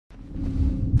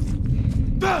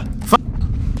I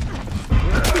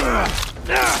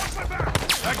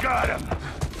got him.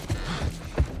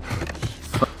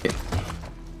 Fuck it.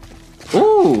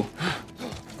 Ooh.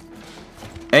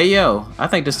 Hey yo, I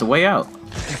think this is the way out.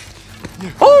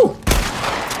 Ooh!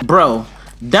 Bro,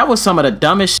 that was some of the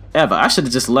dumbest shit ever. I should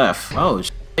have just left. Oh,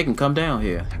 they can come down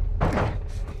here.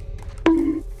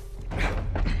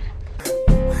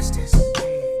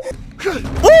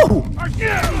 Ooh!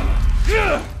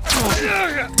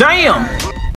 Damn!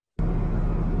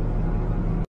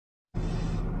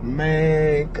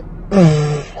 Make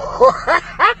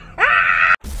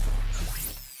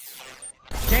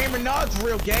Gamer Nod's a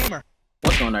real gamer.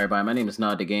 What's going on, everybody? My name is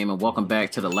Nod the Game, and welcome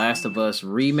back to The Last of Us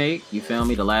Remake. You feel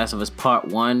me? The Last of Us Part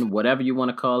 1, whatever you want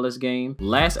to call this game.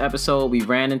 Last episode, we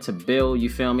ran into Bill,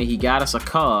 you feel me? He got us a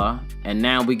car, and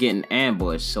now we getting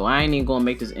ambushed. So I ain't even gonna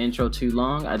make this intro too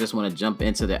long. I just want to jump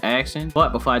into the action.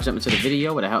 But before I jump into the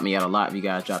video, it would help me out a lot if you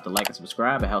guys drop the like and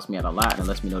subscribe. It helps me out a lot and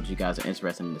lets me know that you guys are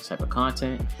interested in this type of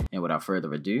content. And without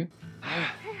further ado...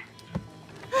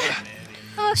 Okay.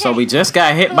 So we just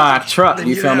got hit by a truck,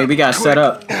 you feel me? We got set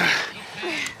up.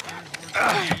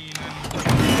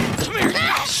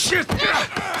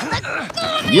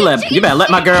 You better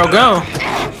let my girl go.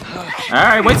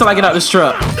 Alright, wait till I get out this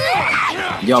truck.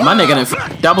 Yo, my nigga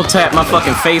done double tap my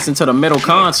fucking face into the middle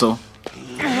console.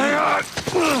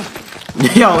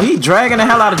 Yo, he dragging the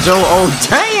hell out of Joe. Oh,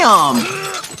 damn!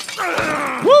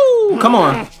 Woo! Come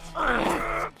on.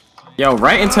 Yo,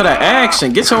 right into the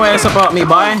action. Get your ass up off me,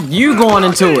 boy. You going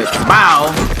into it. Bow.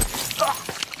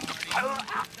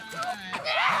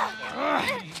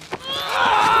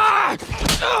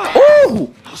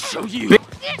 Ooh! Show you.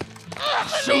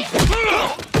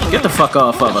 Get the fuck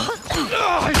off of her.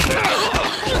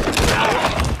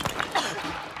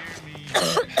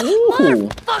 Ooh.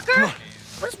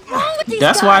 What's wrong with these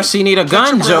That's guys? why she need a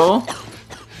gun, Joel.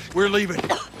 We're leaving.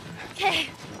 Okay.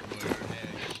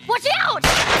 Watch out!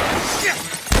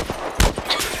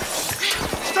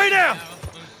 Stay down.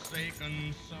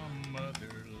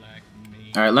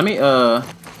 All right, let me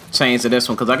change to this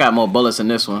one because I got more bullets in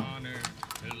this one.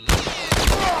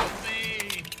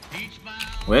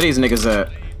 Where these niggas at?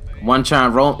 One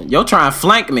trying to roll. Yo, trying to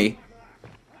flank me.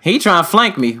 He trying to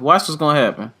flank me. Watch what's gonna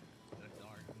happen.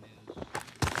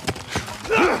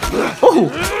 Ooh! Ooh!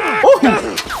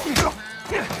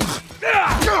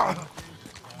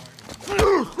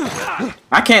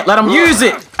 I can't let him use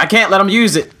it. I can't let him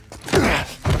use it.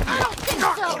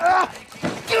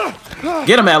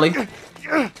 Get him, Ellie.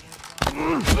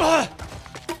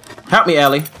 Help me,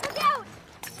 Ellie.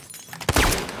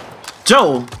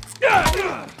 Joel.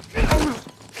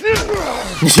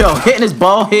 Yo, hitting his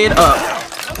bald head up.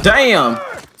 Damn.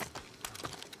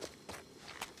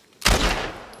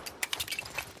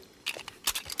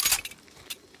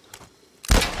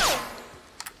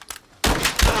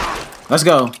 Let's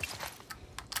go.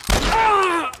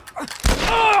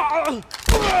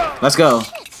 Let's go.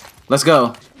 Let's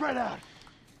go.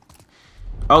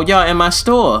 Oh, y'all in my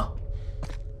store.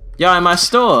 Y'all in my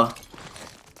store.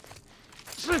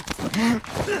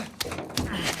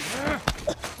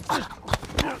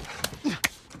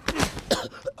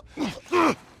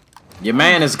 Your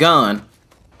man is gone.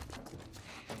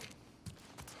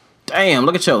 Damn,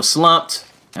 look at you, slumped.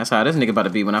 That's how this nigga about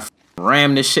to be when I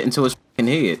ram this shit into his fucking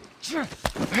head.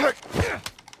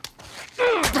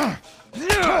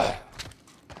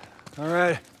 All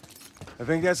right. I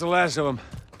think that's the last of them.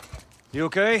 You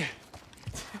okay?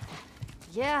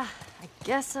 Yeah, I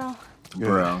guess so.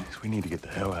 Bro. We need to get the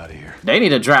hell out of here. They need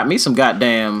to drop me some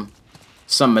goddamn...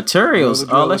 some materials.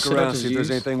 All that shit I just see if there's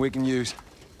used. anything we can use.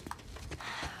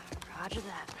 Roger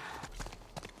that.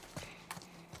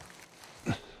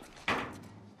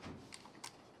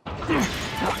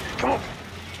 Come on.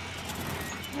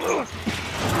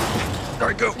 All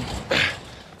right, go.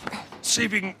 See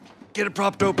if you can get it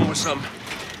propped open with something.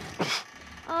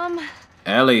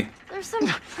 Ellie. There's some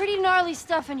pretty gnarly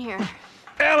stuff in here.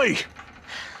 Ellie!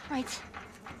 Right.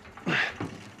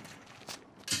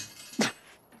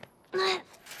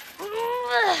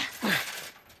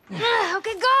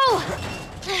 Okay, go!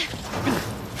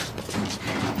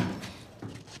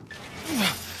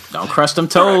 Don't crush them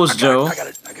toes, Joe. I got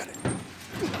it.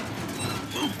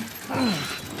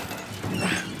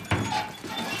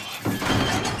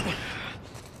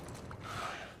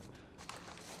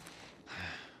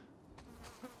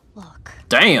 Look.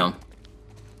 Damn.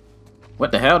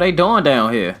 What the hell they doing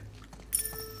down here?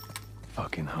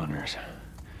 Fucking hunters.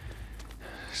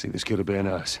 See, this could have been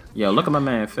us. Yo, look at my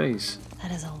man's face.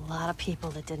 That is a lot of people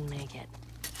that didn't make it.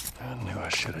 I knew I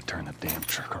should have turned the damn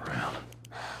truck around.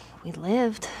 We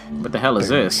lived. What the hell is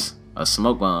this? A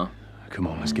smoke bomb. Come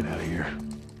on, let's get out of here.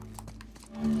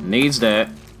 Needs that.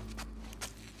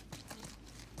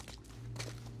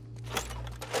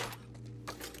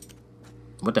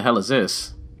 What the hell is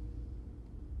this?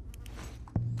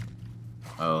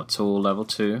 Oh, tool level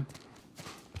 2.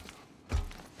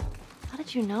 How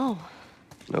did you know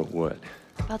Know what?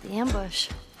 about the ambush?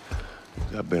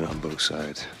 I've been on both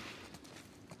sides.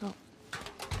 Oh,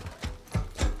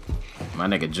 My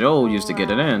nigga Joel used to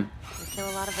get it in. you kill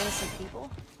a lot of innocent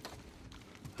people?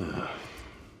 We'll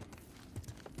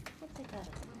take that.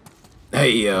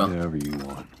 Hey, yo. Whatever you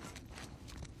want.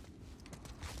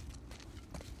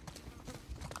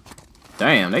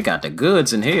 Damn, they got the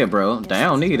goods in here, bro. They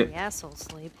don't need it. The asshole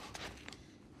sleep.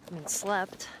 I mean,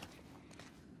 slept.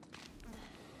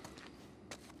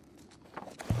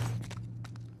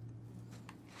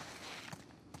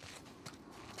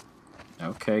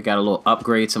 Okay, got a little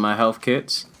upgrade to my health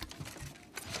kits.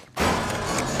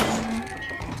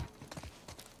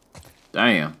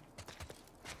 Damn.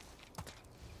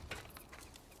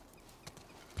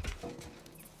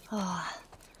 Oh,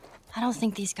 I don't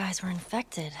think these guys were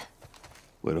infected.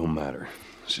 Well, it don't matter.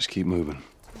 Let's just keep moving.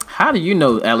 How do you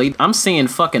know, Ellie? I'm seeing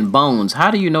fucking bones.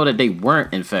 How do you know that they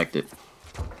weren't infected?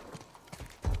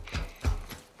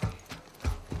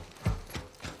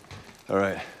 All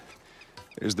right.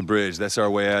 There's the bridge. That's our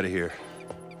way out of here.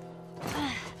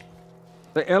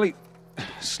 Hey, Ellie,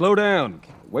 slow down.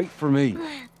 Wait for me.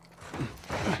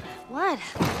 What?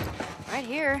 Right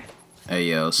here. Hey,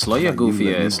 yo, slow your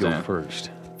goofy ass Go down. first,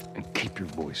 and keep your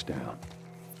voice down.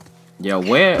 Yo,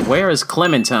 where is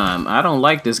Clementine? I don't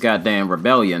like this goddamn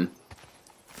rebellion.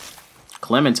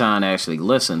 Clementine actually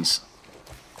listens.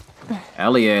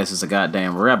 Ellie ass is a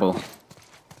goddamn rebel.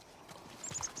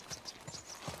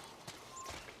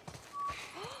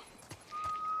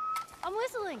 I'm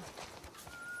whistling.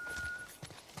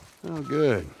 Oh,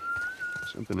 good.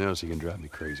 Something else you can drive me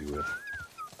crazy with.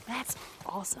 That's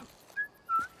awesome.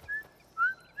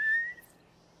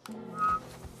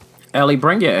 Ellie,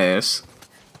 bring your ass.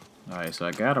 Alright, so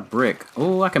I got a brick.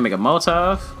 Oh, I can make a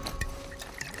Molotov.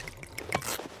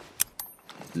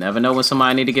 Never know when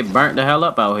somebody need to get burnt the hell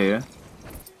up out here.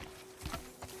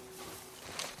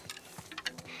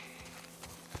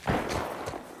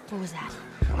 What was that?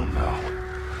 I don't know.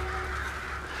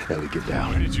 Ellie, get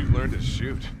down. When did you learn to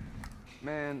shoot?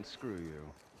 Man, screw you.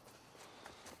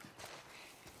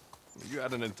 You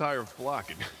had an entire flock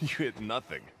and you hit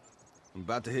nothing. I'm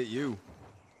about to hit you.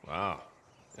 Wow.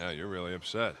 Yeah, you're really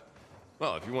upset.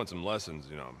 Well, if you want some lessons,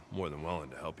 you know, I'm more than willing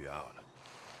to help you out.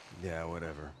 Yeah,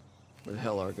 whatever. Where the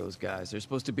hell are those guys? They're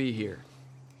supposed to be here.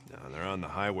 No, they're on the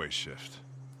highway shift.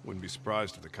 Wouldn't be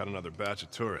surprised if they cut another batch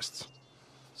of tourists.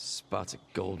 Spots a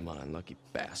gold mine, lucky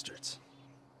bastards.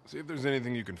 See if there's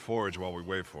anything you can forage while we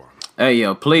wait for them. Hey,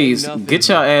 yo, please, Ain't nothing get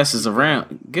your here. asses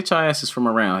around. Get your asses from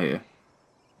around here.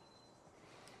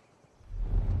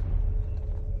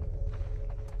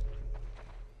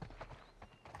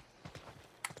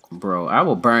 Bro, I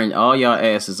will burn all y'all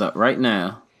asses up right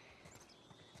now.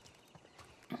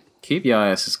 Keep y'all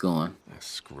asses going.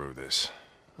 Screw this.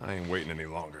 I ain't waiting any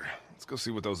longer. Let's go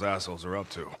see what those assholes are up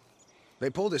to. They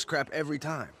pull this crap every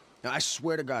time. Now, I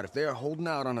swear to God, if they are holding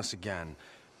out on us again,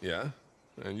 Yeah?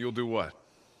 And you'll do what?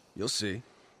 you'll see.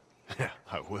 Yeah,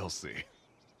 I will see.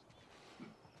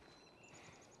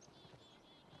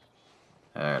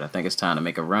 Alright, I think it's time to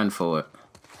make a run for it.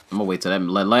 I'm gonna wait till that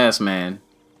last man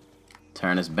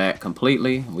turn his back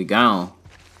completely. We gone.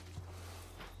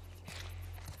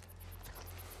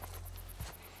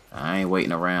 I ain't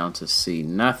waiting around to see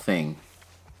nothing.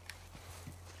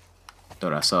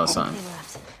 Thought I saw something. They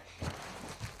left.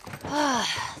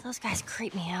 Ah, those guys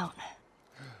creep me out.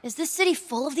 Is this city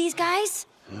full of these guys?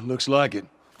 It looks like it.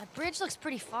 That bridge looks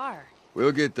pretty far.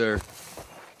 We'll get there.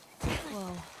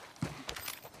 Whoa.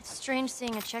 It's strange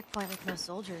seeing a checkpoint with no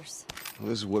soldiers. Well,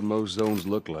 this is what most zones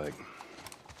look like.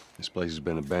 This place has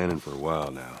been abandoned for a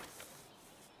while now.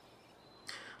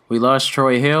 We lost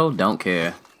Troy Hill, don't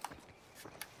care.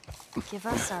 Give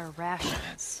us our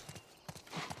rations.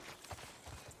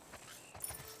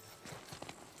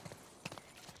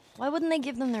 Why wouldn't they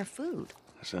give them their food?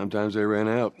 Sometimes they ran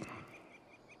out.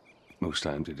 Most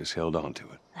times they just held on to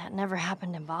it. That never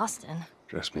happened in Boston.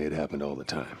 Trust me, it happened all the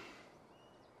time.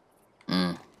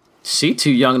 She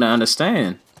too young to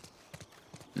understand.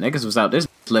 Niggas was out this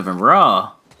living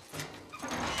raw.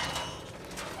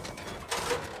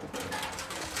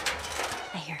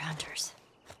 I hear hunters.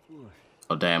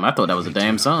 Oh damn, I thought that was a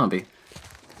damn zombie.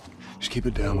 Just keep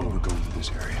it down while we're going through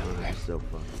this area, okay? I'm so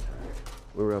fucking tired.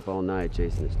 We were up all night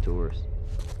chasing this tourist.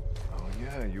 Oh,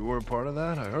 yeah, you were a part of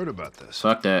that? I heard about this.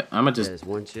 Fuck that. I'ma just There's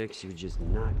one chick, she would just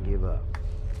not give up.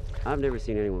 I've never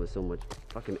seen anyone with so much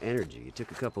fucking energy. It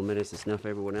took a couple minutes to snuff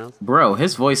everyone else. Bro,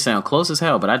 his voice sound close as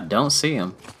hell, but I don't see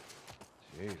him.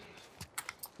 Jesus.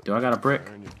 Do I got a brick?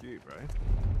 Earn your keep, right?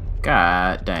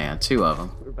 God damn, 2 of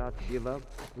them. We're about to give up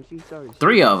when she started.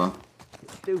 3 of them.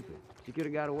 It's stupid. She could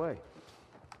have got away.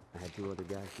 I had 2 other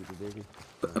guys super busy.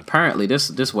 Apparently,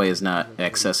 this way is not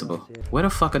accessible. Where the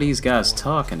fuck are these guys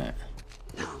talking at?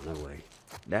 No way.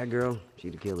 That girl,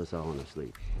 she'd have killed us all in her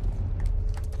sleep.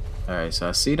 Alright, so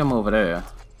I see them over there.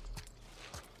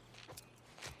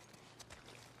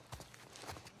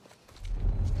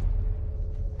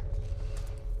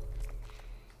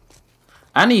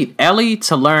 I need Ellie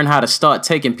to learn how to start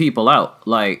taking people out.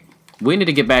 Like, we need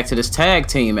to get back to this tag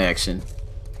team action.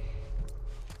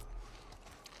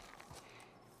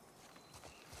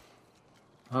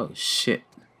 Oh, shit.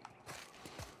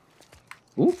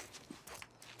 Ooh.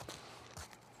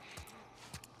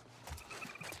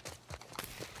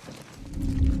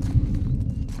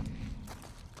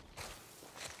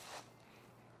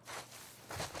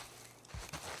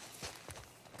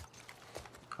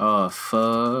 Oh,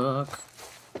 fuck.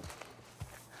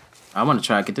 I want to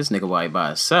try to get this nigga white by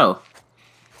himself.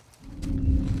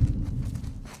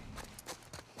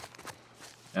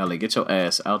 Ellie, get your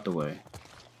ass out the way.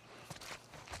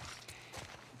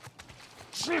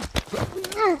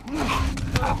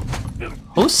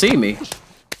 Who see me?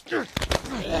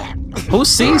 Who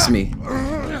sees me?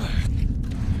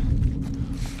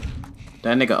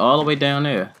 That nigga all the way down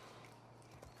there.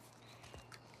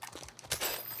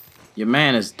 Your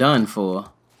man is done for.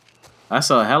 I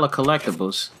saw hella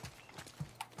collectibles.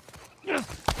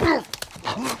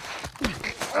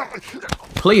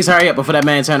 Please hurry up before that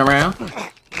man turn around.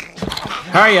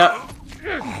 Hurry up.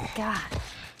 God.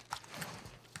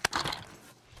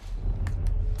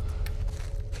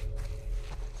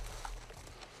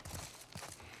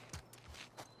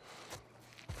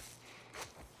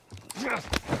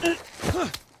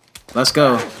 Let's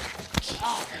go.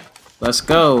 Let's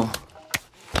go.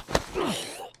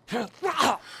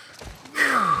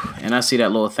 And I see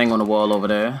that little thing on the wall over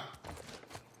there.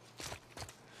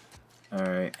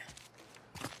 Alright.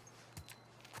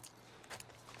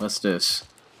 What's this?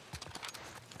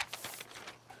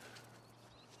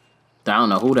 I don't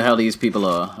know who the hell these people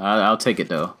are. I'll take it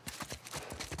though.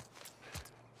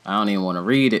 I don't even want to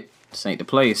read it. This ain't the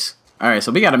place. Alright,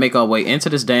 so we gotta make our way into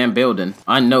this damn building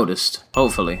unnoticed.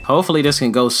 Hopefully. Hopefully this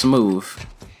can go smooth.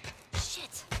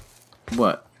 Shit.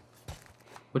 What?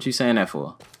 What you saying that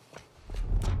for?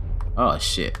 Oh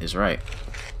shit, it's right.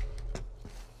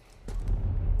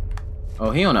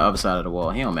 Oh, he on the other side of the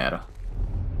wall. He don't matter.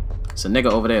 It's a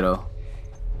nigga over there though.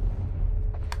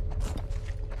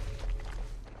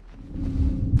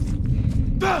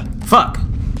 Fuck!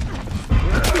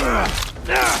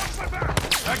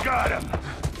 I got him.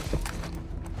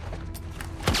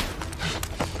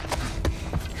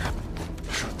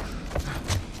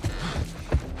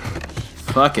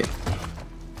 Fuck it.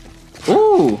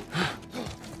 Ooh!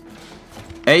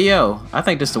 Hey yo, I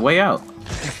think this is the way out.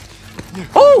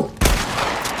 Ooh!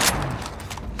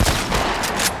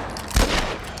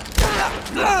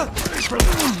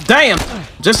 Damn!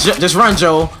 Just run,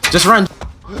 Joel. Just run.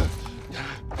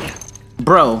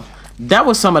 Bro, that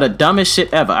was some of the dumbest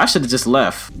shit ever. I should have just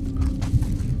left.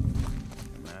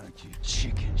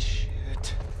 Chicken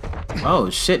shit. Oh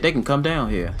shit, they can come down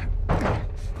here.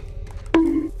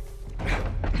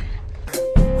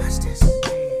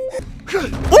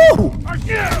 Ooh!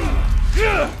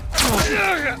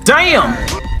 Damn!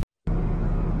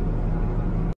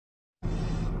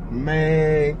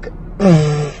 Make.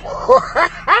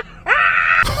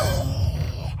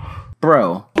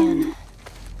 Bro. You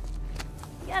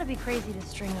gotta be crazy to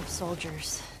string up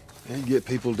soldiers. You get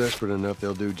people desperate enough,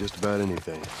 they'll do just about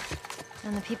anything.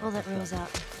 And the people that rose up,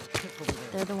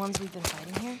 they're the ones we've been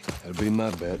fighting here? That'd be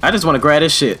my bet. I just want to grab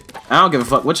this shit. I don't give a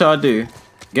fuck what y'all do.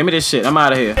 Give me this shit. I'm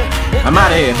out of here. I'm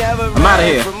out of here. I'm out of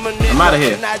here. I'm out of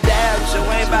here.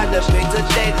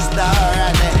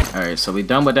 Alright, so we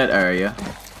done with that area.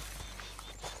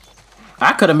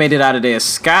 I could have made it out of there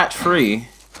scot-free,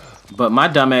 but my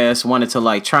dumb ass wanted to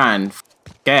like try and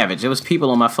scavenge. There was people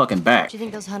on my fucking back. Do you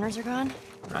think those hunters are gone?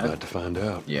 We're about to find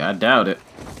out. Yeah, I doubt it.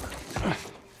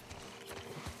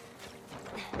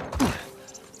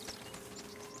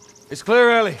 It's clear,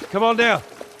 Ellie. Come on down.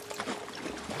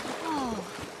 Oh,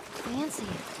 fancy.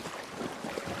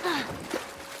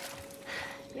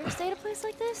 You ever stay at a place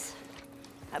like this?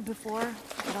 Before?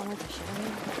 You don't like the shit on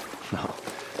you?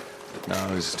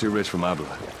 No, this is too rich for my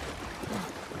blood.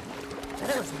 But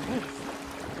it was nice.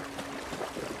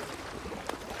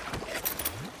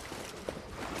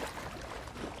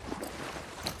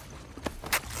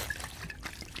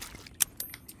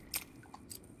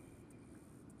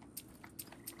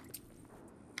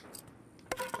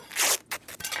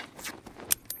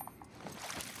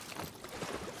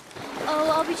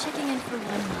 be checking in for 1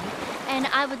 night, and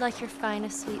I would like your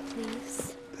finest suite,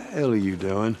 please. The hell are you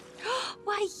doing?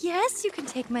 Why, yes, you can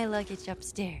take my luggage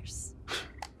upstairs.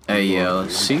 Hey, yo,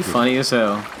 she funny as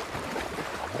hell.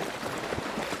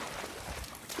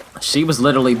 She was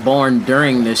literally born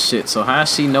during this shit, so how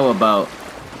does she know about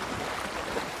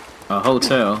a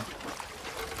hotel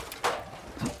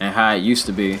and how it used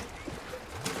to be?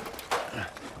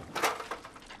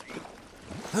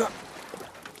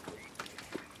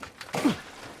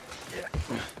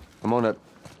 I'm on it.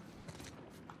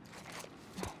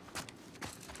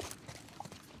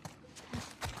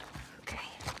 Okay.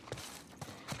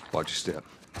 Watch your step.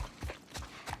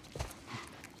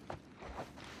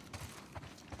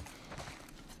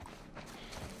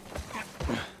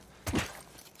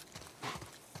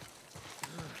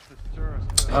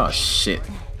 Oh shit.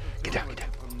 Get down, get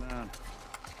down.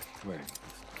 Wait.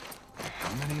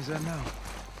 How many is that now?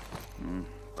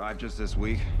 5 just this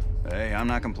week. Hey, I'm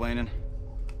not complaining.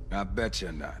 I bet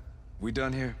you're not. We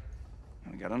done here?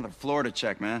 We got another floor to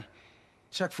check, man.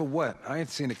 Check for what? I ain't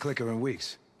seen a clicker in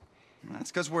weeks.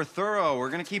 That's because we're thorough. We're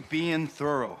gonna keep being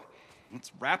thorough.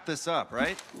 Let's wrap this up,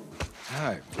 right? All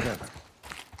right, whatever.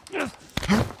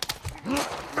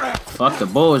 Fuck the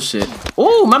bullshit.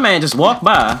 Ooh, my man just walked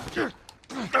by.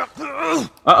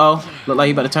 Uh-oh. Look like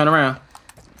he better turn around.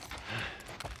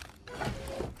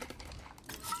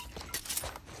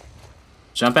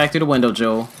 Jump back through the window,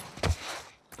 Joel.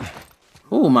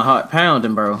 Ooh, my heart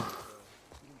pounding, bro. Sounds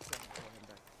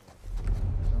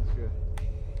good.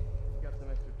 Got some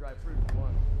extra dry fruit if you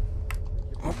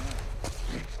want.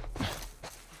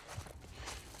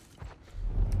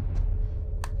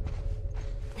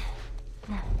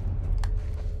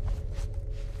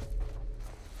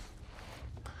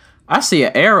 I see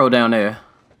an arrow down there.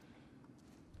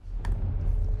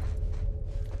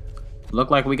 Look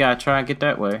like we gotta try and get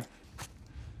that way.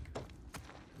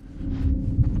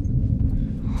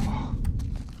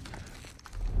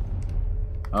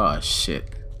 Oh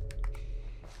shit.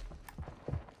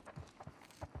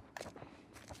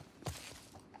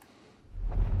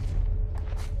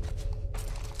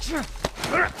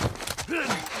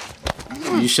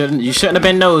 You shouldn't have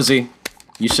been nosy.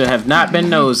 You should have not been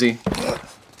nosy.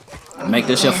 Make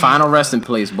this your final resting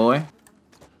place, boy.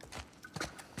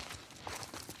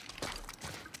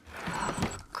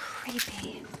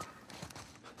 Creepy.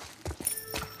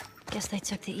 Guess they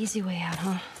took the easy way out,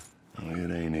 huh?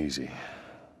 It ain't easy.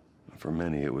 For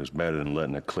many, it was better than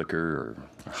letting a clicker or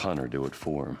a hunter do it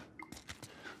for them.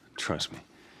 Trust me.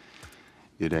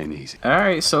 It ain't easy.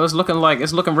 Alright, so it's looking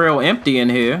real empty in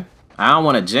here. I don't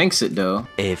want to jinx it though.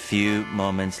 A few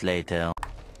moments later.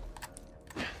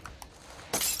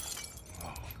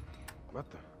 What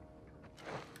the?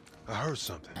 I heard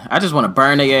something. I just want to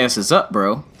burn their asses up,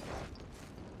 bro.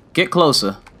 Get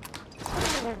closer.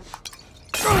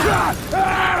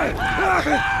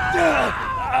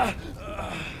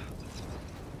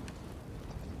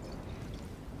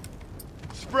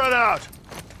 Spread out!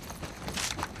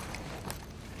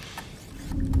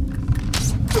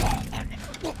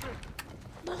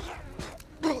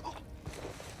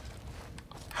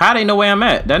 How they know where I'm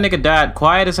at? That nigga died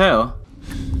quiet as hell.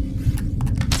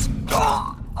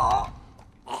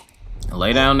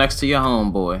 Lay down next to your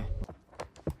homeboy.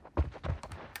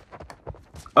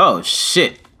 Oh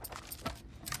shit.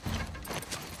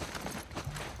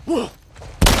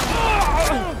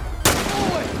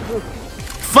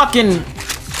 Fucking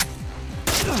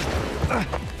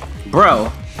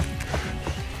bro.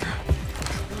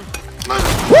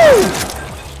 Woo!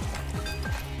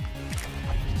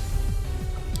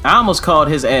 I almost called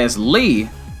his ass Lee.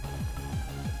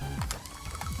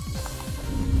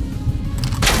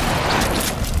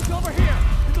 Over here,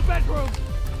 in the bedroom.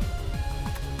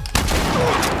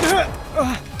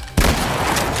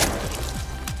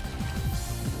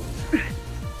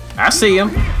 I see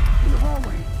him.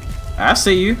 I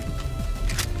see you.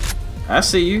 I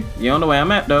see you. You don't know where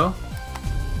I'm at though.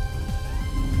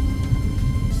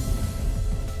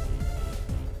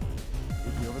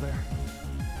 Is he over there?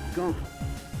 Go.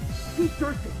 Keep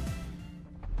searching.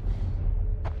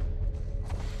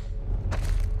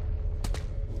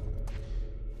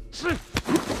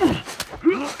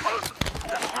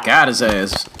 Got his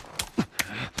ass.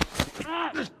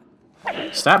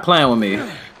 Stop playing with me.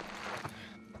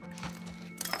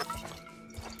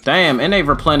 Damn, and they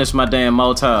replenished my damn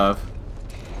Molotov.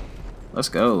 Let's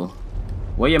go.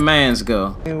 Where your mans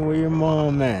go? And where your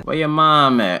mom at? Where your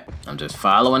mom at? I'm just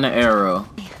following the arrow.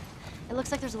 It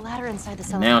looks like there's a ladder inside the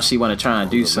cell. Now she want to try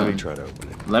and do Let me something. try to open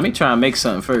it. Let me try and make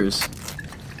something first.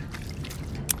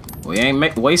 We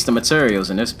ain't wasting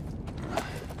materials in this.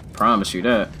 Promise you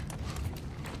that.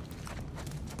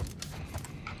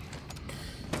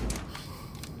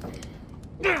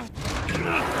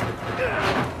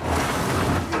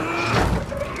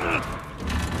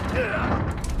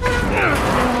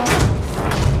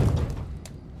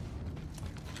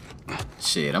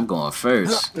 Shit, I'm going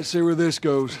first. Let's see where this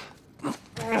goes.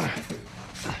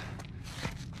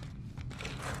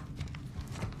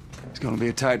 It's gonna be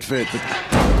a tight fit, but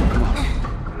come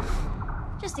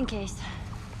on. Just in case.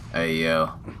 Hey, yo.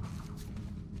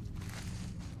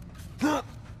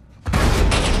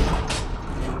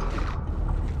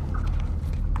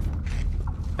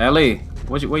 Ellie,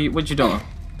 what you doing?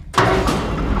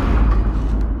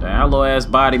 That little ass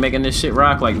body making this shit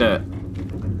rock like that.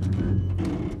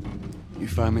 You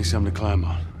find me something to climb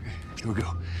on. Okay, here we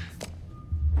go.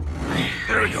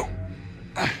 There we go.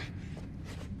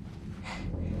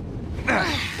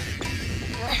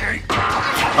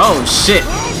 Oh shit!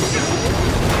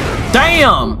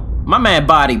 Damn! My man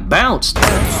body bounced.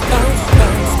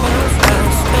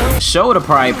 Shoulder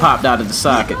probably popped out of the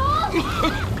socket.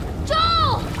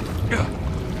 Joel!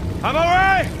 I'm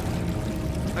alright!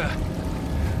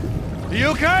 Are you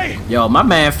okay? Yo, my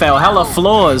man fell hella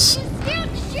floors. You scared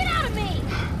the shit out of me!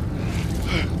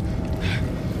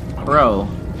 Bro.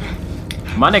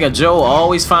 My nigga Joe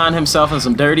always find himself in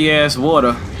some dirty ass water.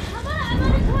 I'm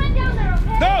gonna climb down there,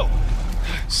 okay? No!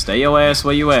 Stay your ass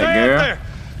where you at, Stay girl. up there.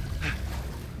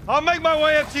 I'll make my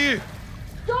way up to you.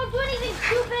 Don't do anything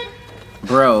stupid!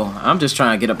 Bro, I'm just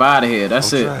trying to get up out of here.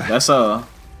 That's it. try. That's all.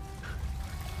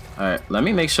 Alright, let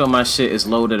me make sure my shit is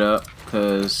loaded up,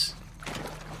 cause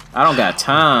I don't got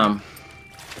time.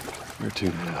 Where to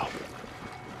now?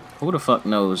 Who the fuck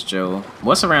knows, Joe?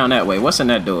 What's around that way? What's in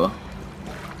that door?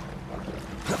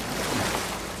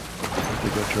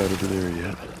 Think I tried over there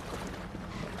yet?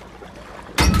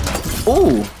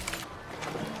 Ooh!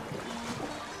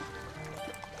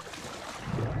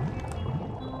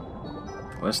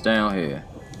 What's down here?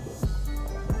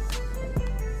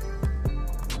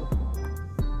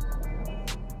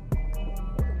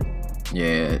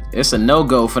 Yeah, it's a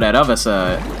no-go for that other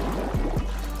side.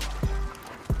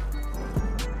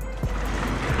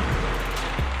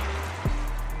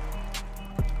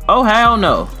 Oh, hell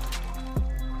no.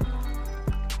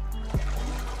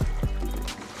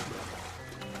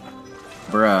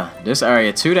 Bruh, this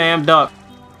area too damn dark.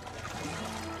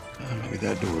 Maybe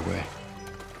that doorway.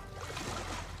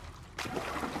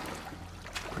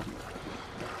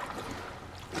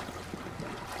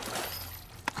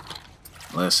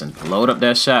 Listen, load up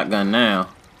that shotgun now.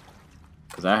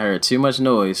 Cause I heard too much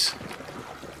noise.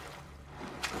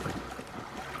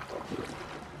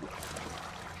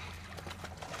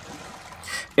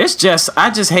 It's just, I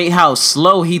just hate how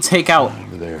slow he take out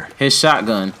Over there. his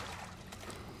shotgun.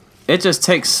 It just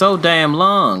takes so damn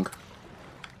long.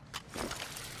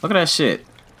 Look at that shit.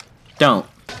 Don't.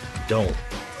 Don't.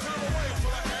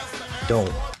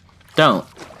 Don't.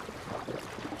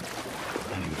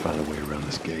 I need to find a way around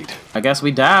this gate. I guess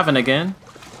we diving again.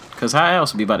 Cause how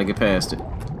else we about to get past it?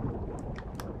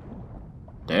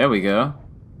 There we go.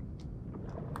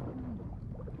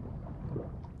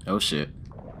 Oh shit.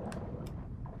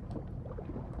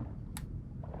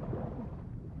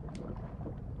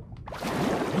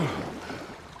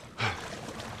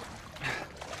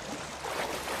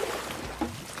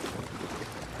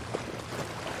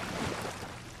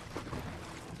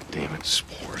 Damn it,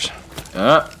 spores.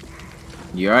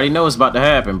 You already know what's about to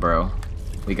happen, bro.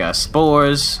 We got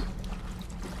spores.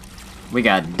 We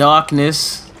got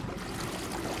darkness.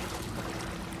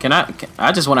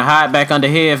 I just want to hide back under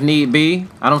here if need be.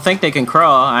 I don't think they can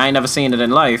crawl. I ain't never seen it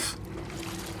in life.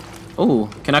 Ooh,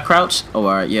 can I crouch? Oh,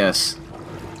 alright, yes.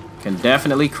 Can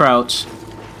definitely crouch.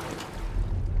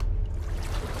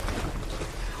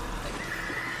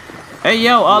 Hey,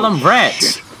 yo, all them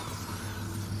rats. Shit.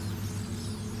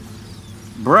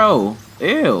 Bro,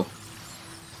 ew.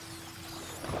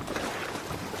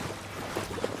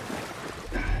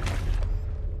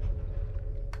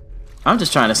 I'm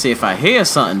just trying to see if I hear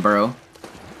something, bro.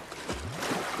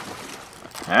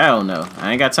 Hell no.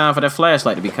 I ain't got time for that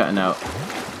flashlight to be cutting out.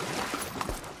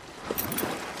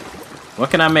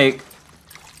 What can I make?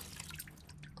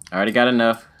 I already got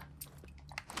enough.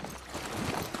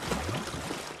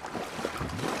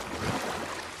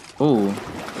 Ooh.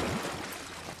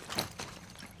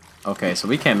 Okay, so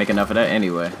we can't make enough of that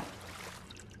anyway.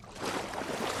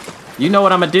 You know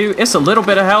what I'm gonna do? It's a little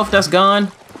bit of health that's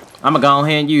gone. I'm gonna go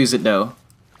ahead and use it though.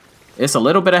 It's a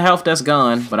little bit of health that's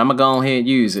gone, but I'm gonna go ahead and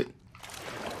use it.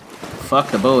 Fuck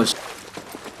the bullshit.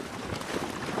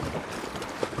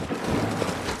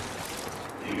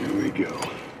 Here we go.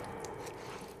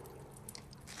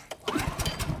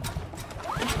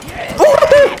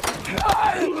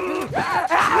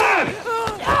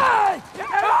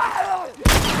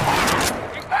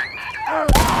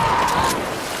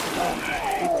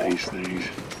 I hate these things.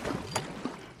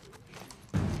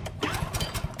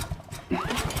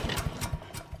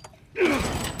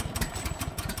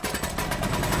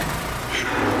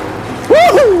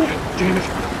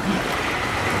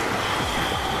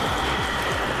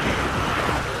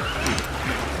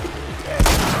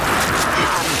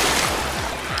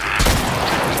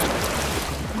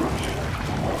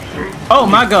 Oh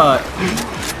my god.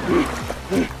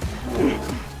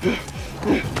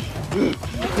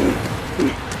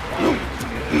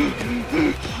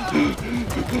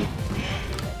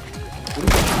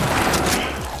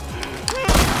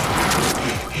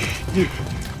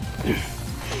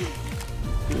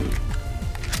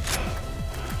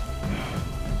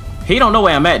 He don't know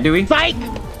where I'm at, do he? Fight!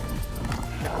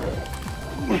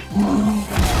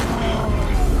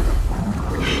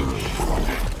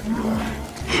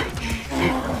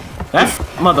 That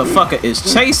motherfucker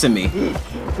is chasing me.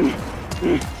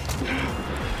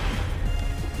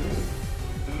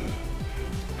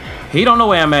 He don't know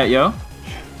where I'm at, yo.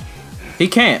 He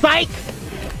can't. Fight!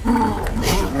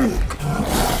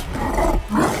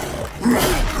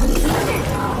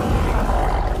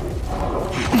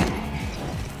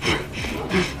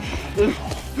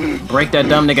 Break that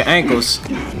dumb nigga ankles.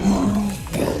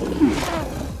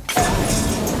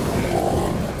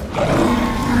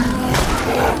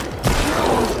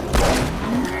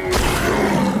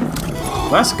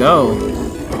 Let's go.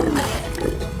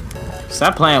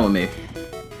 Stop playing with me.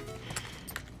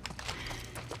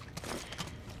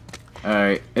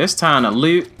 Alright, it's time to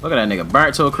loot. Look at that nigga,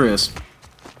 burnt to a crisp.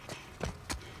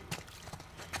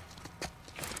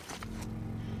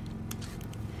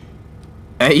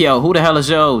 Hey yo, who the hell is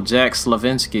yo? Jack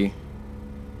Slavinsky.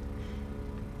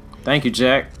 Thank you,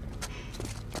 Jack.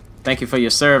 Thank you for your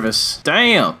service.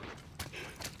 Damn!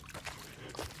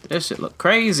 This shit look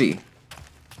crazy.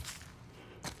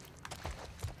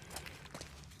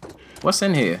 What's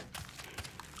in here?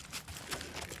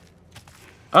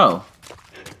 Oh.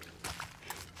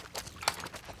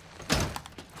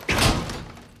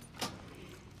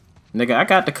 Nigga, I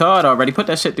got the card already. Put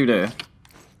that shit through there.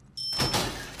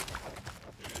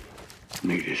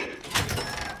 Need it.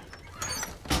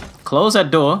 Close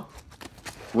that door.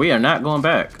 We are not going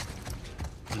back.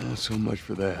 Not so much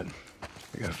for that.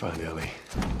 I gotta find Ellie.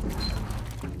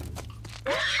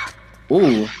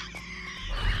 Ooh.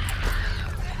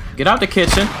 Get out the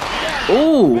kitchen.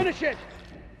 Ooh. Finish it!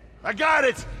 I got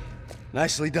it!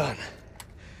 Nicely done.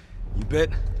 You bit?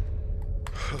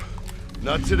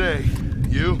 Not today.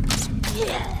 You?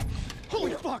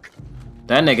 Holy fuck!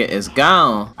 That nigga is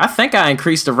gone. I think I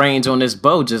increased the range on this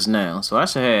bow just now, so I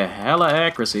should have hella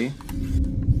accuracy.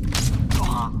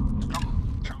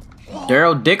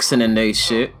 Daryl Dixon in they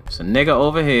shit. It's a nigga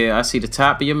over here. I see the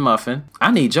top of your muffin.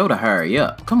 I need Joe to hurry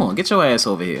up. Come on, get your ass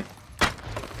over here.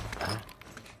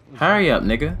 Hurry up,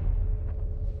 nigga.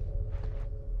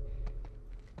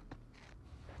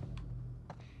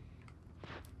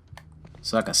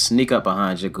 So I can sneak up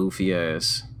behind your goofy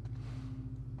ass.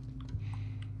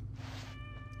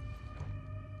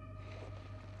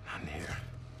 I'm here.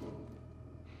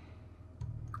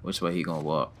 Which way he gonna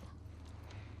walk?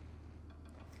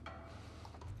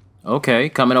 Okay,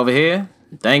 coming over here.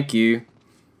 Thank you.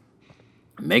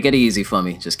 Make it easy for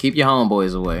me. Just keep your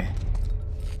homeboys away.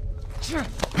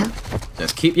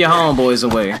 Just keep your homeboys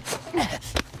away.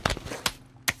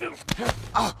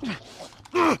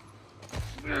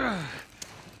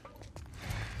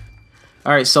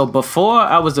 Alright, so before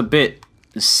I was a bit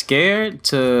scared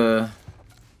to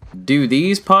do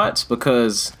these parts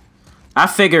because I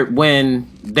figured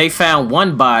when they found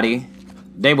one body,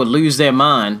 they would lose their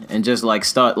mind and just like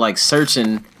start like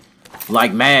searching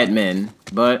like madmen,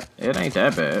 but it ain't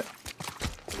that bad.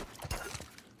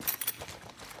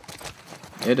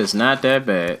 It is not that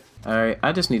bad. Alright,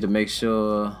 I just need to make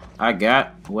sure I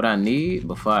got what I need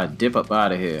before I dip up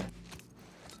out of here.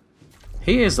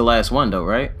 He is the last one though,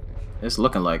 right? It's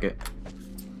looking like it.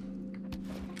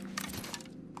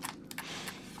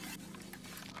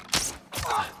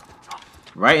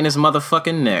 Right in his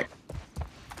motherfucking neck.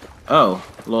 Oh,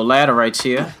 a little ladder right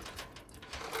here.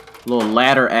 A little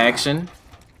ladder action.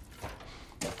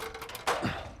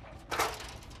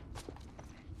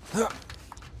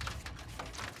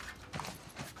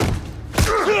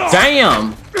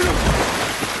 Damn!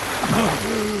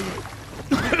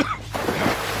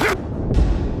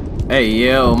 Hey,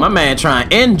 yo, my man trying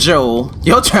to end Joel.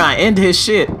 Yo, trying to end his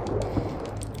shit.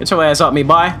 Get your ass off me,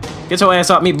 boy. Get your ass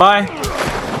off me, boy.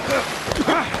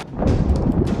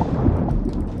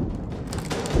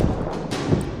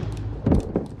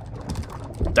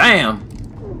 Damn.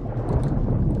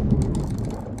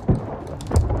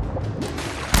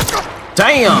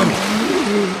 Damn.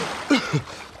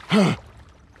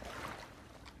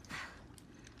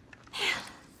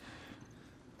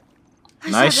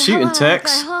 Nice shooting,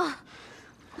 Tex. Huh?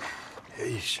 Yeah,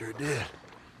 you sure did.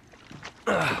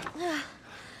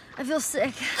 I feel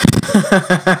sick.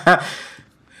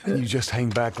 And you just hang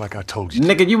back like I told you.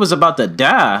 Nigga, you was about to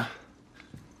die.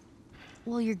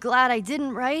 Well, you're glad I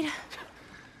didn't, right?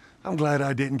 I'm glad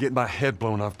I didn't get my head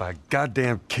blown off by a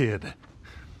goddamn kid.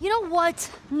 You know what?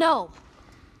 No.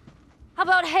 How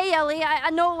about, hey, Ellie, I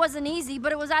know it wasn't easy,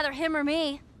 but it was either him or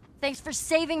me. Thanks for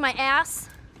saving my ass.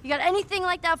 You got anything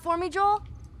like that for me, Joel?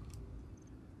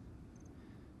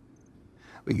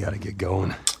 We gotta get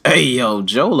going. Hey, yo,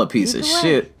 Joel a piece of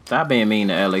shit. Stop being mean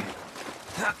to Ellie.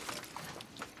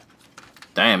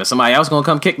 Damn, is somebody else gonna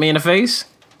come kick me in the face?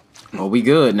 Well, we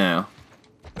good now.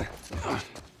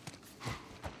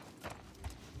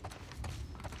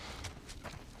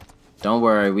 Don't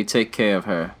worry, we take care of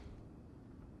her.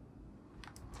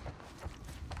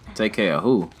 Take care of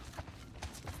who?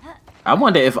 I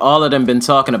wonder if all of them been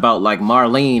talking about, like,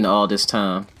 Marlene all this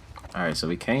time. Alright, so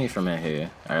we came from in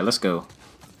here. Alright, let's go.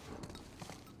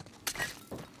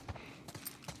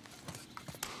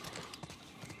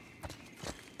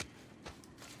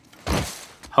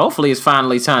 Hopefully it's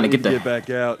finally time to get back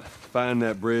out, find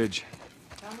that bridge.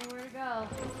 Tell me where to go.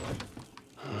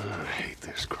 I hate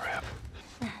this crap.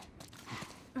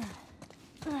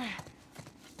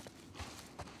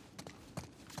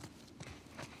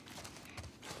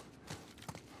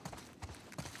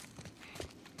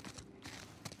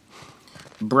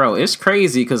 Bro, it's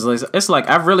crazy because it's like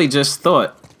I really just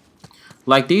thought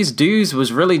like these dudes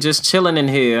was really just chilling in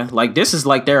here. Like this is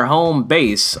like their home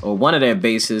base or one of their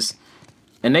bases.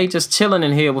 And they just chilling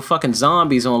in here with fucking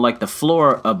zombies on like the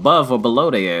floor above or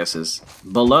below their asses.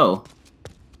 Below.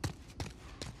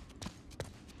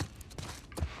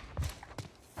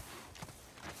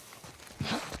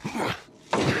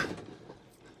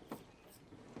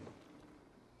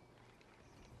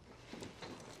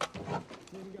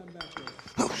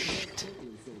 Oh shit.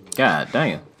 God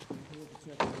damn.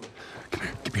 Come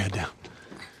here, keep your head down.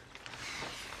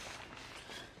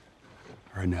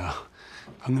 All right now.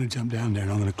 I'm gonna jump down there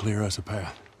and I'm gonna clear us a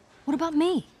path. What about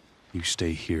me? You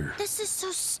stay here. This is so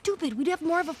stupid. We'd have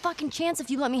more of a fucking chance if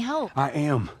you let me help. I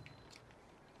am.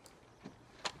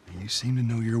 You seem to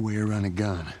know your way around a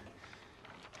gun.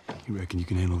 You reckon you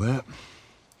can handle that?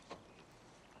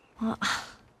 Well,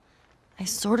 I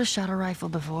sort of shot a rifle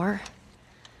before,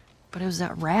 but it was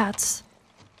at rats.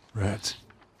 Rats?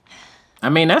 I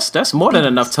mean, that's more than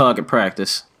enough target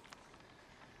practice.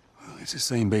 Well, it's the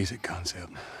same basic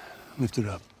concept. Lift it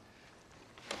up.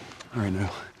 All right,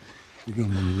 now. You're going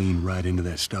to lean right into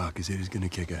that stock, as it is going to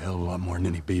kick a hell of a lot more than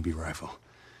any baby rifle.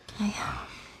 Okay.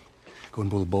 Go and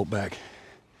pull the bolt back.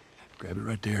 Grab it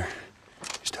right there.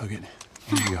 Just tug it.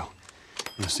 There you go.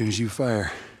 And as soon as you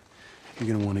fire, you're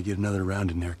going to want to get another round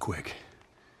in there quick.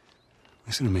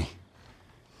 Listen to me.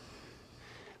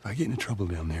 If I get into trouble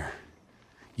down there,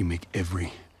 you make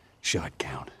every shot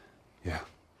count. Yeah?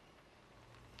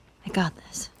 I got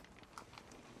this.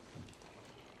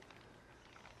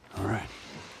 All right.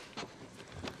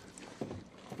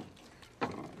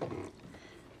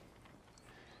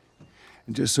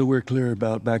 And just so we're clear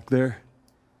about back there,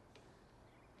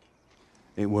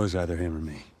 it was either him or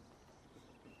me.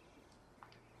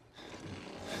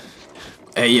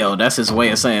 Hey, yo, that's his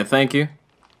way of saying thank you.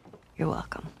 You're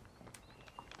welcome.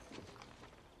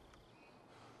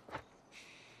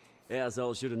 Yeah, that's all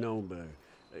I should have known better.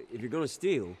 If you're gonna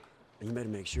steal, then you better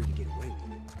make sure to get away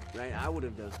with it. Right? I would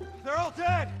have done. They're all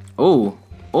dead! Oh,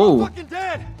 oh. Fucking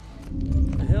dead!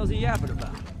 What the hell's he yapping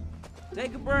about?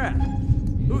 Take a breath.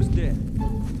 Who's dead?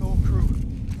 The whole crew.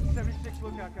 76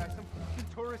 lookout guys. Some fucking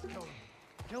tourists killed them.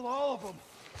 Kill all of them.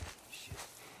 Shit.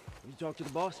 You talk to the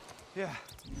boss? Yeah.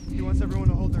 He wants everyone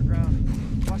to hold their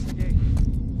ground. Watch the gate.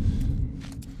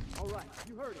 All right,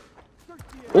 you heard it.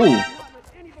 Ooh.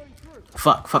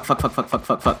 Fuck, fuck, fuck, fuck, fuck, fuck,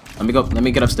 fuck, fuck. Let me go. Let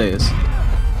me get upstairs.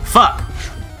 Fuck.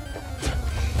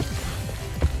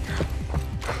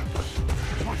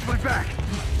 Watch my back.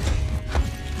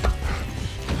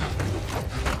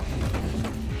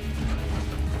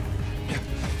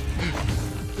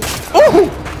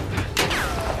 Ooh.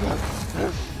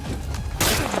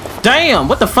 Damn,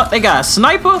 what the fuck? They got a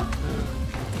sniper?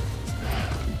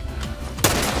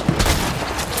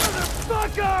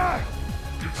 Motherfucker!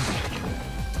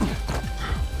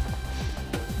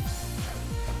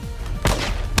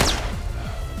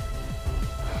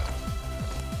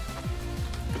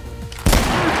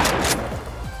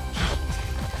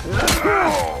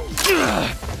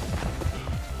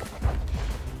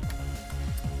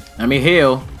 Let me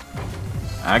heal.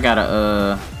 I got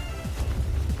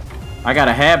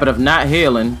a habit of not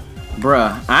healing.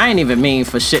 Bruh, I ain't even mean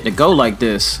for shit to go like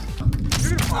this.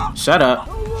 Shut up.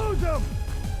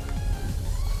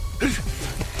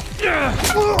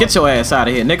 Get your ass out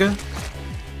of here, nigga.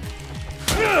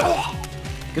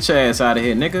 Get your ass out of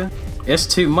here, nigga. It's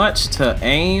too much to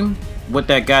aim with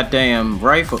that goddamn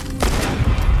rifle.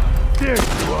 There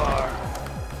you are.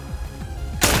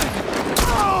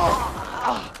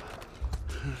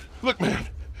 Look, man.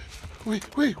 We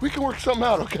can work something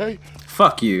out, okay?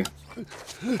 Fuck you.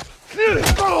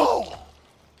 Oh!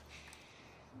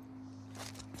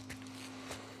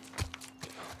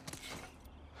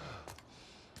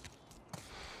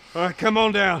 All right, come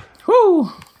on down.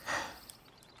 Whoo!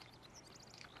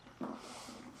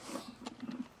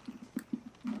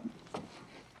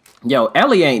 Yo,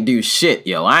 Ellie ain't do shit,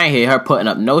 yo. I ain't hear her putting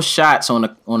up no shots on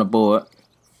the board.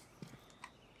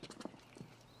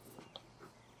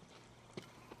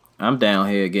 I'm down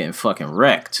here getting fucking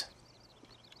wrecked.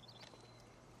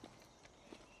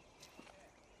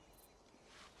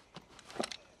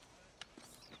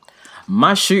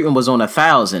 My shooting was on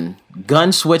 1,000.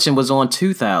 Gun switching was on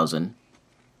 2,000.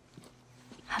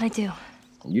 How'd I do?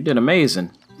 You did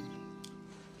amazing.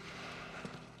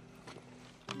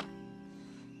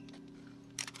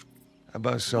 How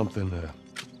about something a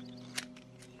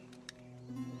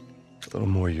little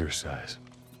more your size?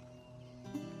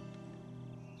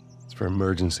 It's for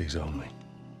emergencies only.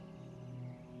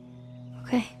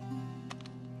 Okay.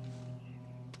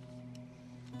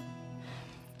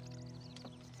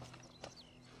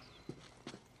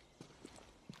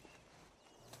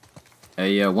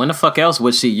 Hey, when the fuck else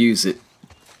would she use it?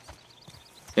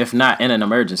 If not in an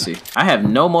emergency. I have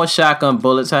no more shotgun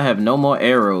bullets. I have no more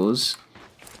arrows.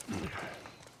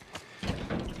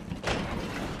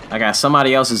 I got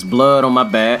somebody else's blood on my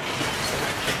back.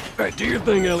 All right, do your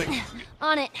thing, Ellie.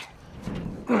 On it.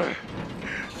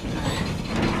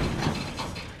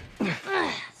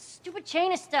 Stupid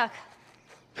chain is stuck.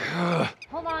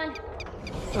 Hold on.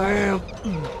 I am.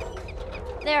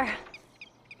 There.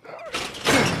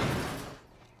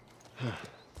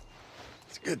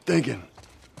 It's good thinking.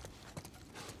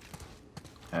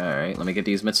 Alright, let me get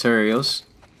these materials.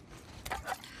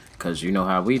 Because you know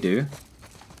how we do.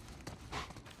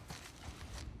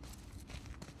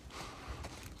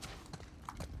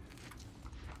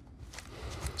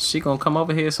 She gonna come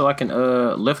over here so I can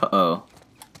lift her. Oh.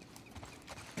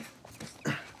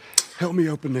 Help me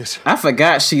open this. I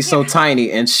forgot she's so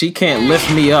tiny and she can't lift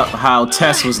me up how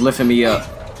Tess was lifting me up.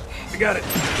 I got it.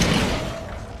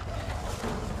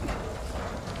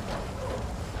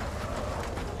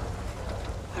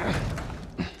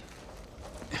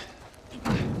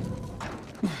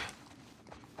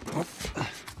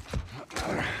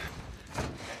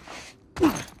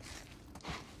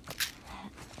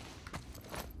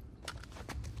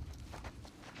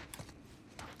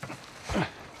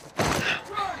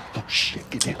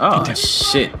 Oh,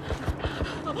 shit.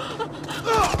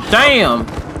 Damn!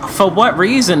 For what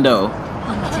reason, though?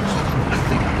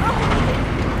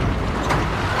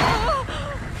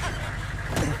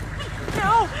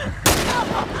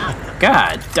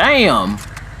 God damn!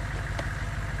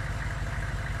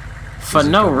 For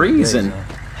no reason.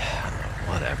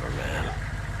 Whatever, man.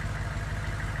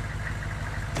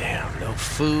 Damn, no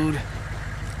food.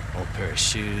 Old pair of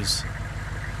shoes.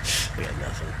 We got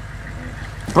nothing.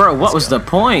 Bro, what was the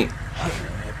point?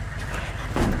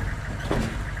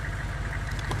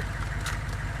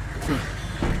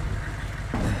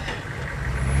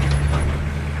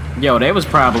 Yo, they was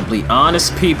probably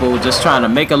honest people just trying to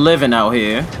make a living out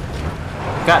here.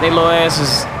 Got their little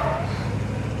asses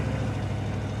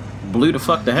blew the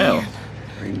fuck to hell.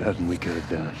 There ain't nothing we could have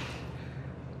done.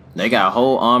 They got a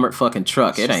whole armored fucking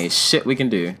truck. It ain't shit we can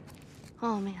do.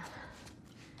 Oh, man.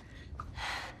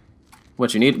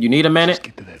 What, you need a minute? Let's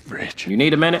get to that bridge. You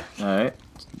need a minute? Alright.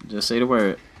 Just say the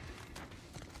word.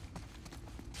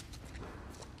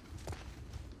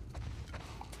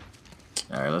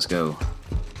 Alright, let's go.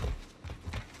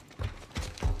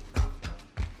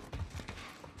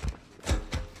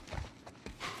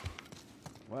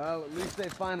 Well, at least they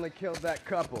finally killed that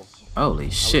couple.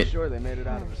 Holy shit. I was sure they made it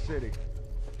out of the city.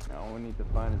 Now all we need to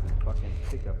find is a fucking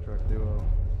pickup truck duo.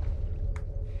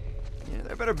 Yeah,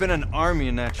 there better been an army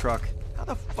in that truck. How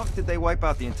the fuck did they wipe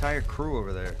out the entire crew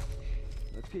over there?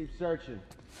 Let's keep searching.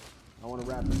 I want to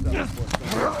wrap this up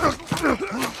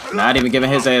before Not even giving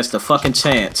his ass the fucking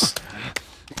chance.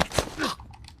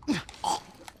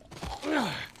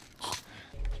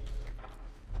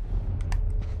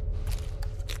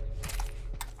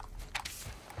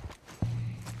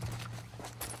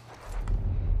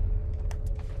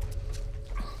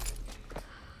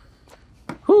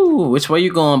 Whoo, which way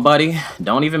you going, buddy?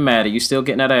 Don't even matter. You still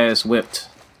getting that ass whipped.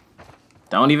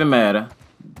 Don't even matter.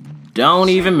 Don't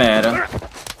even matter.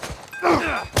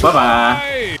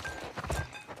 Bye-bye.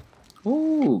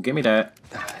 Ooh, give me that.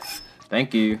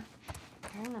 Thank you.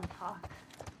 Hearing them talk,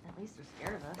 at least they're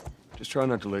scared of us. Just try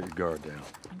not to let your guard down.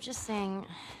 I'm just saying,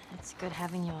 it's good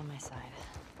having you on my side.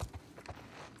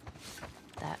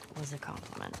 That was a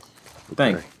compliment.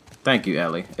 Thank Thank you,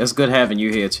 Ellie. It's good having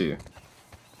you here too.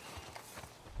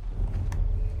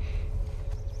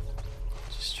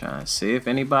 Just trying to see if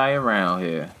anybody around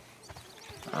here.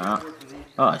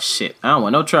 Oh shit! I don't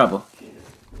want no trouble.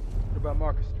 What about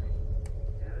Marcus Street?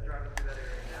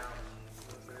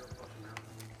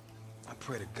 I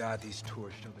pray to God these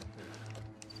tourists don't get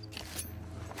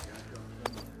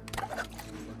there.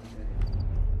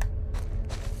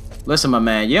 Listen, my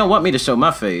man, you don't want me to show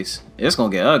my face. It's gonna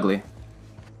get ugly.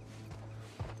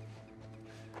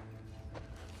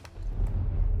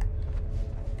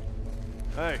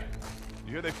 Hey,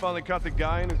 you hear they finally caught the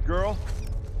guy and his girl?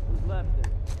 Who's left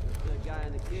then? Just the guy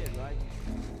and the kid, right?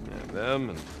 Yeah, them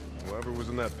and whoever was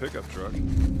in that pickup truck.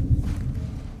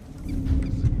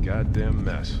 It's a goddamn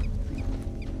mess.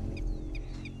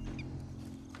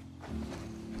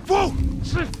 Whoa!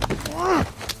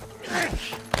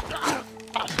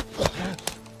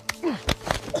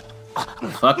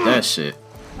 Fuck that shit.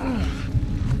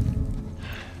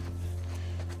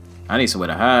 I need somewhere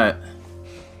to hide.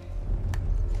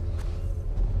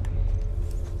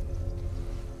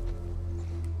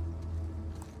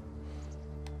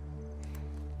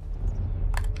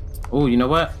 Oh, you know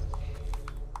what?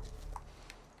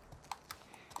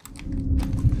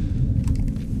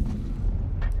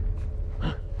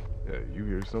 Yeah, you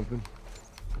hear something?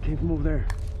 Came from over there.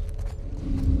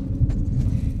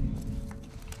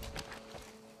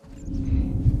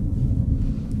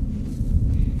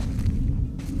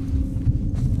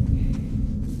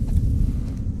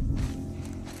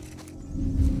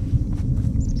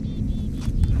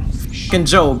 Fucking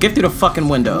Joe, get through the fucking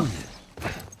window.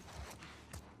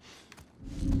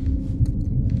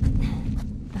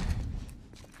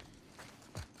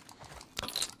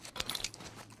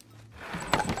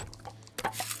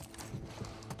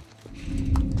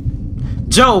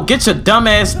 Joe, get your dumb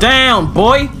ass down,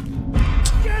 boy.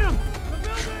 Get him!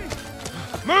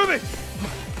 Move it!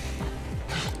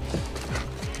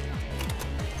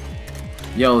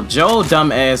 Yo, Joe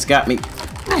dumb ass got me.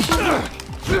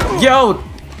 Yo.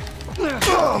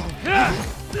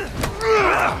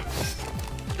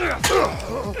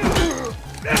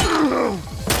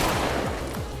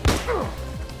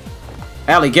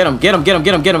 Ellie, get him, get him, get him,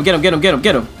 get him, get him, get him, get him, get him,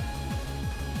 get him.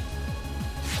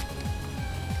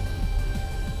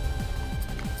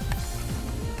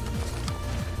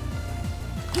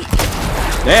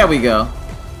 There we go.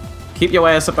 Keep your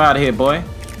ass up out of here, boy.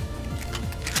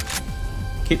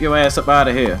 Keep your ass up out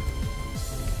of here.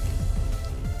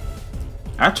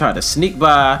 I tried to sneak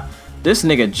by. This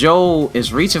nigga Joe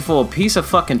is reaching for a piece of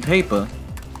fucking paper.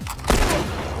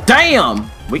 Damn!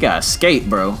 We gotta escape,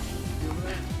 bro.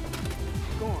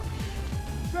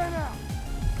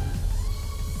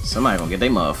 Somebody gonna get their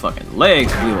motherfucking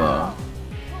legs blew off.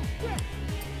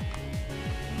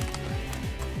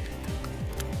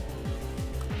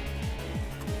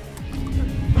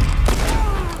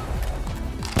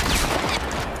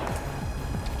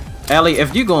 Ellie,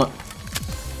 if you going...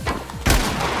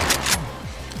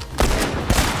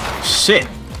 Shit.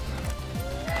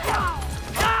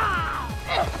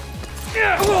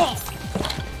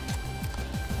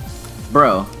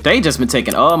 Bro, they just been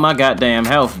taking all my goddamn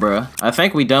health, bro. I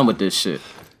think we done with this shit.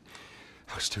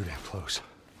 I was too damn close.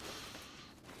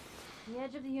 The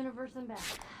edge of the universe and back.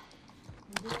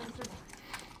 And didn't survive.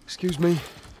 Excuse me?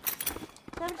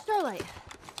 Savage Starlight.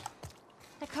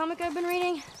 That comic I've been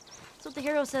reading? That's what the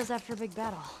hero says after a big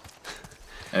battle.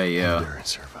 Hey, yeah. Endure and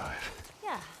survive.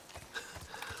 Yeah.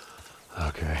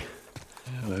 Okay.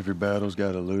 Well, every battle's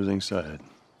got a losing side.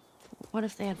 What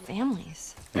if they had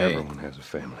families? Hey. Everyone has a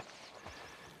family.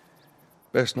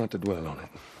 Best not to dwell on it.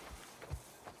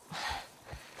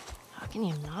 How can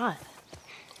you not?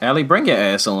 Ellie, bring your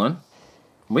ass on.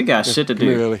 We got shit to Come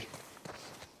here, do. Ellie.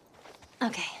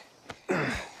 Okay.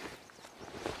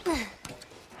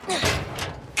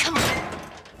 Come on.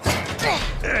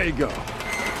 There you go.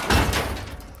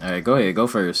 Alright, go ahead. Go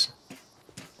first.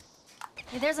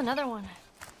 Hey, there's another one.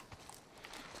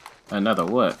 Another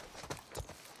what?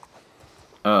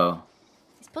 Oh.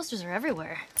 These posters are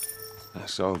everywhere. I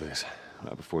saw this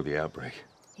right before the outbreak.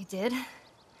 You did?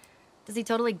 Does he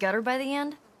totally gut her by the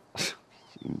end?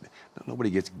 Nobody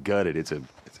gets gutted. It's a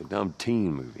dumb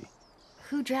teen movie.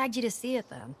 Who dragged you to see it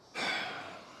then?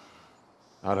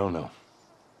 I don't know.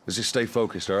 Let's just stay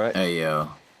focused, all right? Hey, yo.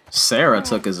 Sarah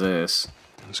took his ass.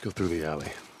 Let's go through the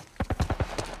alley.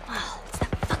 Oh, it's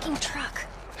that fucking truck.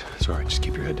 It's all right. Just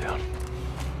keep your head down.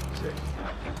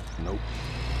 Nope.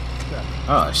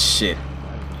 Oh, shit.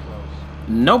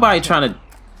 Nobody trying to...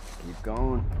 Keep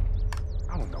going.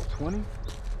 I don't know, 20?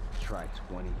 Try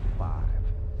 25.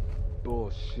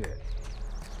 Bullshit.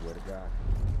 Swear to God.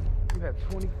 You had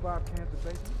 25 cans of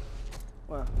bacon?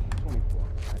 Well, 24.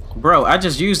 Bro, I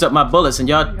just used up my bullets and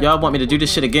y'all want me to do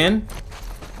this shit again?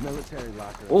 Military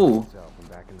locker. Ooh. From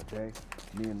back in the day,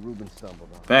 me and Ruben stumbled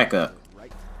on. Back up.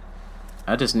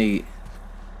 I just need...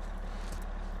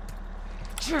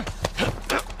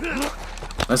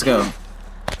 Let's go.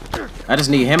 I just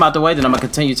need him out the way, then I'm gonna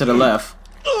continue to the left.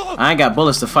 I ain't got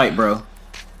bullets to fight, bro.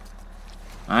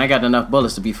 I ain't got enough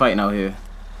bullets to be fighting out here.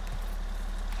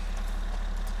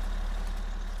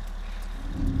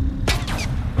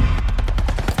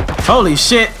 Holy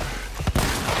shit!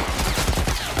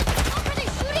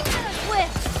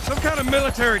 Some kind of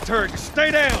military turret.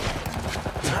 Stay down.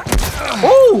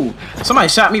 Ooh! Somebody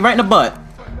shot me right in the butt.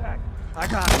 I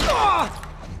got it.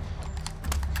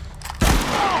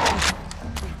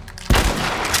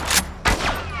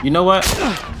 You know what?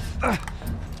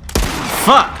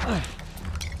 Fuck!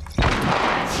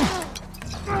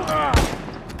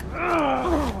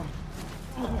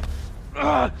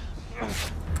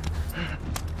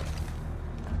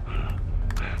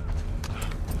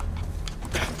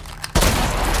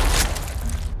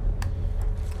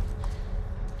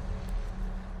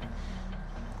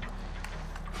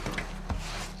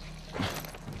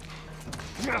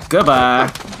 Goodbye.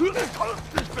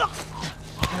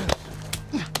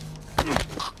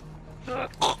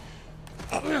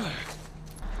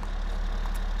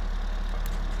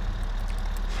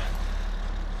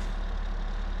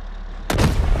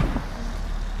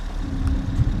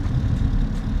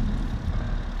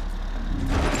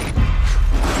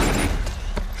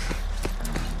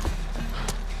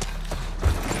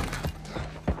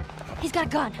 He's got a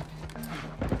gun.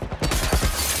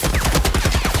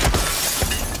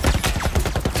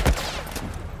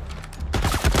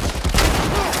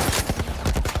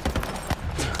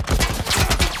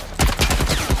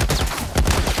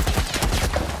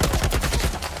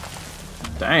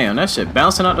 Damn, that shit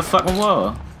bouncing out the fucking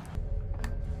wall.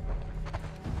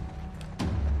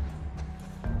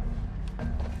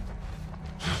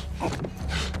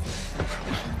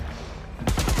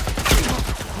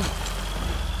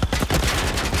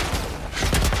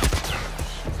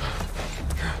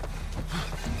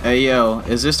 Hey yo,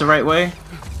 is this the right way?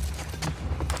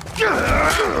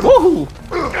 Woohoo!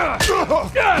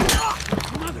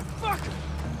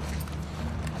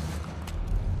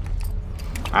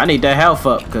 I need that health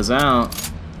up, cause I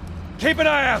don't. Keep an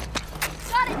eye out.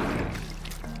 Got it.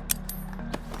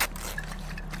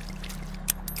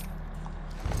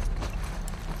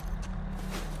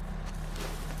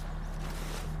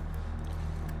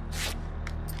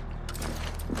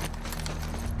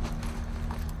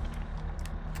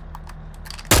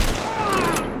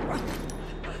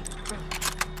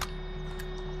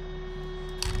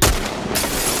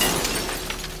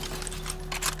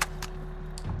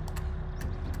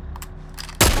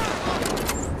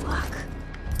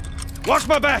 Watch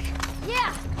my back!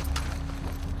 Yeah!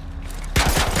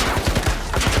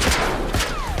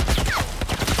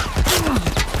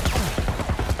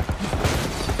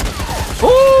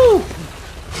 Ooh!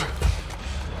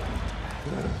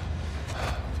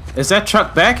 Is that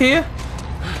truck back here?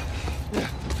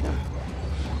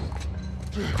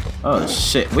 Oh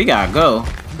shit, we gotta go.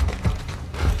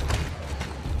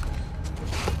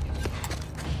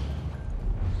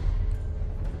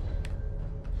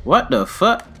 What the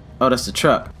fuck? Oh, that's the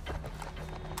truck.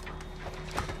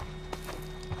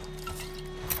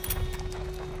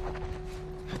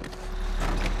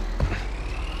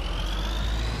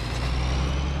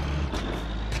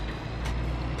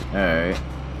 Alright.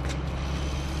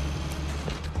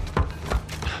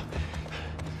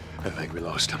 I think we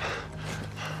lost him.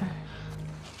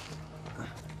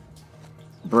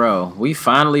 Bro, we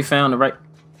finally found the right...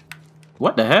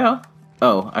 What the hell?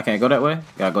 Oh, I can't go that way?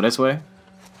 Gotta go this way?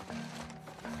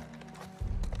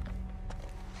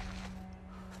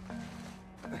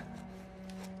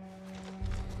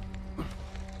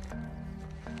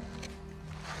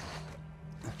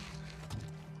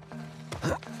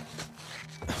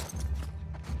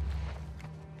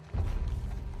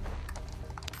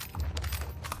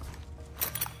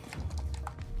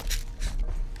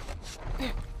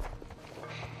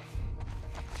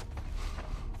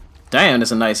 Damn,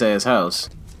 that's a nice ass house.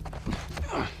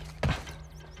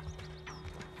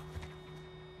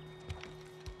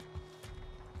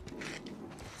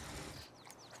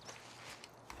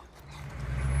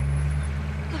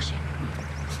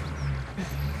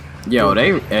 Yo,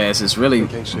 they ass is really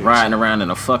riding around in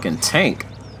a fucking tank.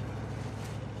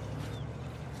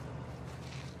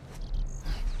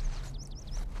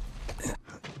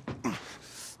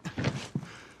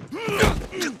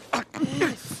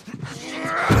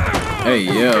 Hey,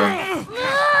 yo.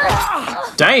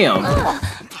 Damn.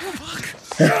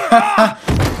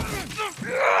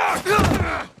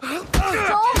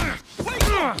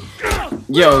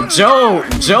 Yo, Joe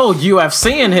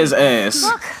UFCing his ass.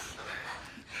 Look.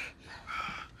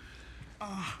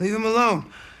 Leave him alone.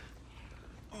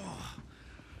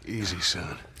 Easy,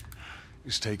 son.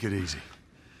 Just take it easy.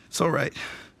 It's all right.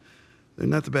 They're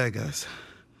not the bad guys.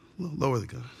 Lower the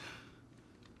gun.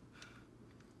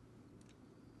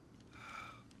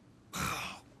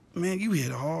 Man, you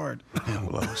hit hard. Yeah,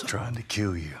 well, I was trying to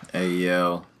kill you. Hey,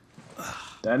 yo.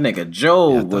 That nigga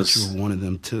Joe I was... thought you were one of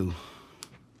them, too.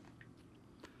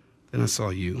 Then I saw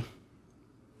you.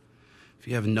 If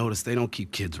you haven't noticed, they don't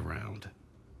keep kids around.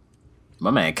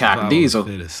 My man Cock Diesel.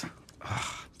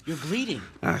 You're bleeding.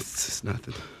 It's just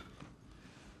nothing.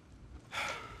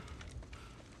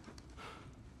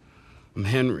 I'm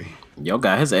Henry. Yo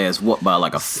got his ass whooped by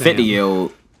like a Sam.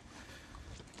 50-year-old.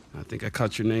 I think I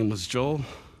caught your name was Joel.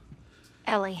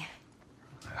 Ellie.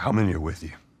 How many are with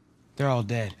you? They're all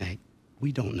dead. Hey,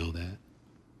 we don't know that.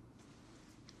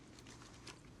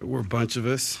 There were a bunch of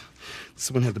us.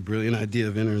 Someone had the brilliant idea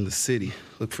of entering the city,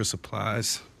 look for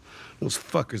supplies. Those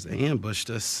fuckers, they ambushed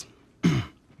us,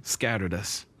 scattered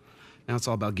us. Now it's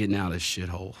all about getting out of this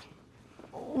shithole.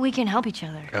 We can help each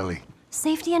other. Ellie.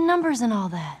 Safety in numbers and all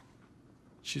that.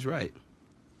 She's right.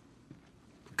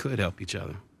 We could help each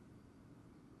other.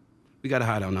 We got a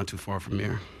hideout not too far from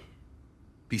here.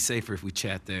 Be safer if we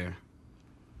chat there.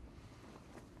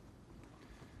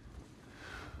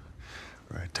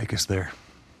 All right, take us there.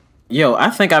 Yo, I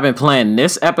think I've been playing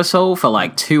this episode for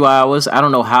like 2 hours. I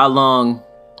don't know how long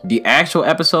the actual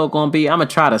episode gonna be. I'm gonna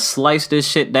try to slice this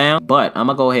shit down, but I'm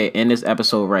gonna go ahead and end this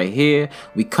episode right here.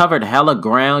 We covered hella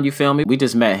ground, you feel me? We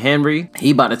just met Henry.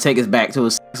 He about to take us back to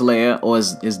his lair or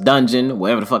his dungeon,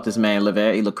 wherever the fuck this man live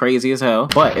at. He look crazy as hell.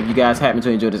 But if you guys happen to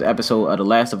enjoy this episode of The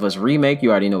Last of Us Remake,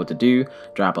 you already know what to do.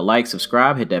 Drop a like,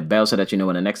 subscribe, hit that bell so that you know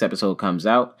when the next episode comes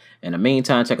out. In the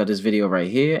meantime, check out this video right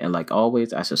here. And like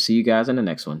always, I shall see you guys in the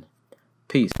next one.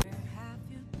 Peace.